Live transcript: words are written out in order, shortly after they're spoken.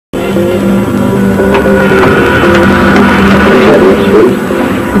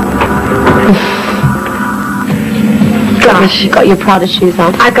Gosh, you got your Prada shoes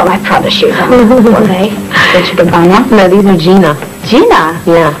on. I got my Prada shoes on. What are they? Dolce & Gabbana? No, these are Gina. Gina?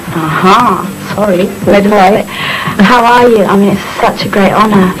 Yeah. Sorry. Right. How are you? I mean, it's such a great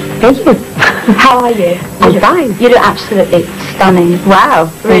honour. Thank you. How are you? I'm fine. You look absolutely stunning.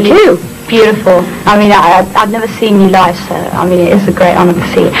 Wow. Really Thank you. Beautiful. I mean, I've never seen you live, so I mean, it is a great honour to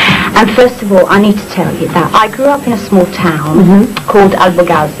see. And first of all, I need to tell you that I grew up in a small town called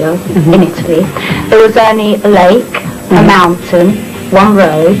Albergazio in Italy. There was only a lake, a mountain, one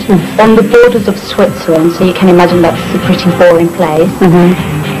road, on the borders of Switzerland, so you can imagine that's a pretty boring place.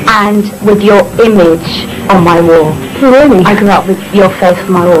 And with your image on my wall. Really? I grew up with your face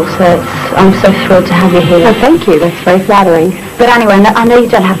on my wall, so I'm so thrilled to have you here. Oh, thank you. That's very flattering. But anyway, I know you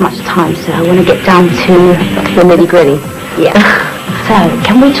don't have much time, so I want to get down to the nitty-gritty. Yeah. So,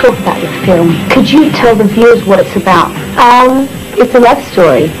 can we talk about your film? Could you tell the viewers what it's about? It's a love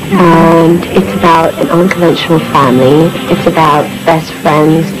story, and it's about an unconventional family. It's about best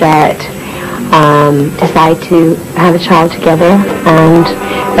friends that decide to have a child together, and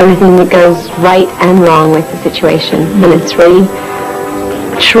everything that goes right and wrong with the situation. And it's really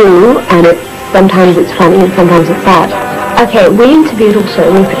true, and sometimes it's funny and sometimes it's sad. Okay, we interviewed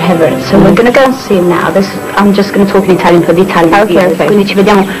also Rupert Everett, so we're going to go and see him now. I'm just going to talk in Italian for the Italian viewers. Quindi ci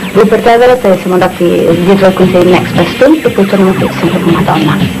vediamo Rupert Everett e siamo andati dietro al consiglio di Next Best Film e poi torniamo qui sempre con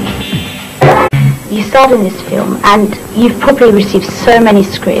Madonna. You starred in this film, and you've probably received so many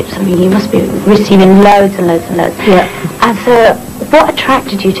scripts. I mean, you must be receiving loads and loads and loads. Yeah. And so, what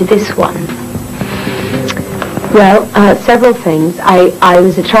attracted you to this one? Well, several things. I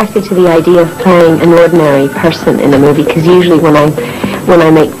was attracted to the idea of playing an ordinary person in a movie, because usually when I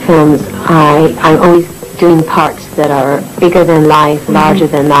make films, I'm always doing parts that are bigger than life, larger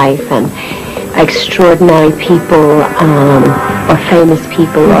than life, and extraordinary people, or famous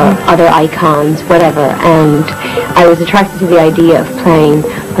people, or other icons, whatever. And I was attracted to the idea of playing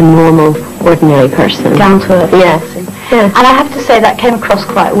a normal, ordinary person. Down to earth. Yes. Yes. And I have to say that came across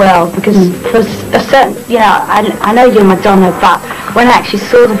quite well, because for a certain, I know you're Madonna, but when I actually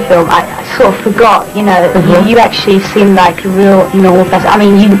saw the film, I sort of forgot, you actually seem like a real normal person. I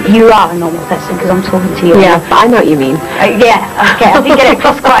mean, you are a normal person, because I'm talking to you. Yeah, I know what you mean. Yeah, okay, I did get it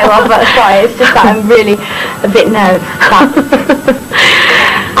across quite well, but sorry, it's just that I'm really a bit nervous.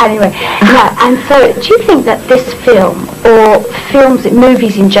 Anyway, and so do you think that this film, or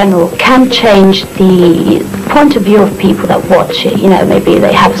movies in general, can change the point of view of people that watch it? Maybe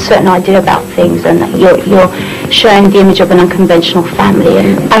they have a certain idea about things, and you're showing the image of an unconventional family,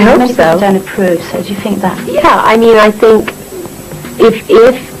 and I hope many so. people don't approve, so do you think that? Yeah, I mean, I think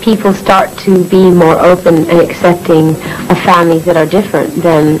if people start to be more open and accepting of families that are different,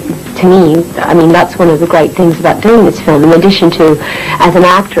 then to me, I mean, that's one of the great things about doing this film. In addition to, as an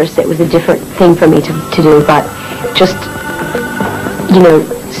actress, it was a different thing for me to do, but just,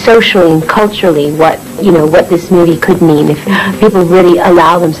 socially and culturally, what this movie could mean if people really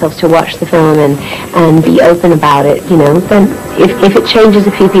allow themselves to watch the film and be open about it, then if it changes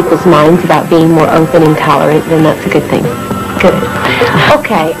a few people's minds about being more open and tolerant, then that's a good thing. Good.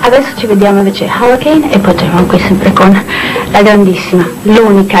 Ok, adesso ci vediamo invece Hurricane e poi torniamo qui sempre con la grandissima,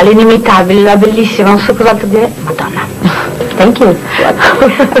 l'unica, l'inimitabile, la bellissima, non so cos'altro dire, Madonna. Thank you.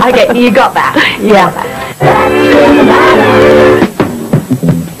 Okay, you got that. Yeah.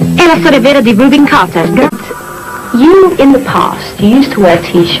 È la storia vera di Rubin Carter. You, in the past, you used to wear a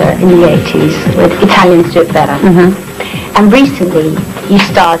t-shirt in the 80s with Italians Do It Better. And recently, you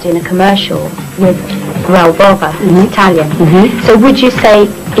starred in a commercial with Raul Bova, Italian. So would you say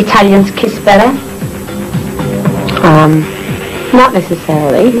Italians kiss better? Not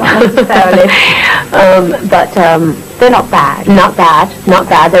necessarily. Not necessarily. But they're not bad. Not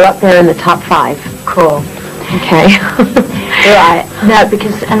bad. They're up there in the top 5. Cool. Okay. Right. No,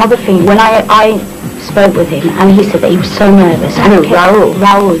 because another thing, when I spoke with him, and he said that he was so nervous. And Raul.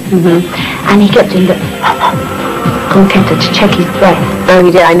 And he kept doing the to check his breath. Oh,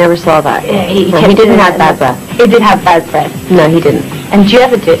 he did. I never saw that. Yeah, he didn't have bad breath. He did have bad breath. No, he didn't. And do you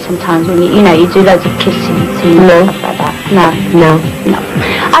ever do it sometimes when you do loads of kissing and stuff like that? No.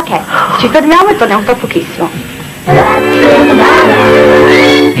 Ok, ci fermiamo e torniamo tra pochissimo.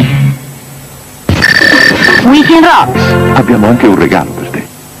 Weekend Rocks. Abbiamo anche un regalo per te.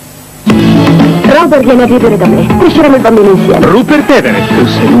 Robert viene a vivere da me. Cresceremo il bambino insieme. Rupert Everett. Tu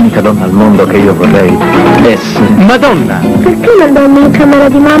sei l'unica donna al mondo che io vorrei essere. Madonna. Perché non dormi in camera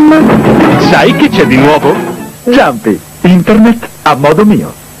di mamma? Sai che c'è di nuovo? Jumpy. Internet a modo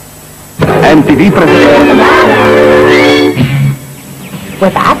mio. MTV presenta. we're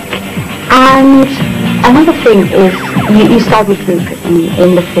back. And another thing is, you starred with Rupert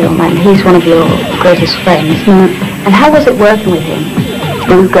in the film, and he's one of your greatest friends. And how was it working with him?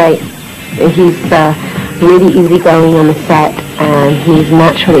 It was great. He's really easygoing on the set, and he's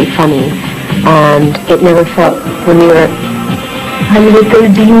naturally funny. And it never felt, when we were A little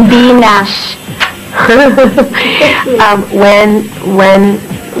Bean-Bean-ash. when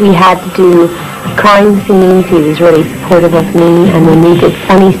we had to do crime scenes, he was really supportive of me, and when we did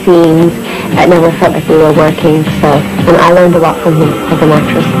funny scenes, it never felt like we were working, and I learned a lot from him as an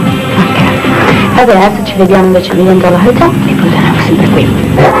actress. Ok. Adesso ci vediamo invece a $1 Million Hotel e poi torniamo sempre qui.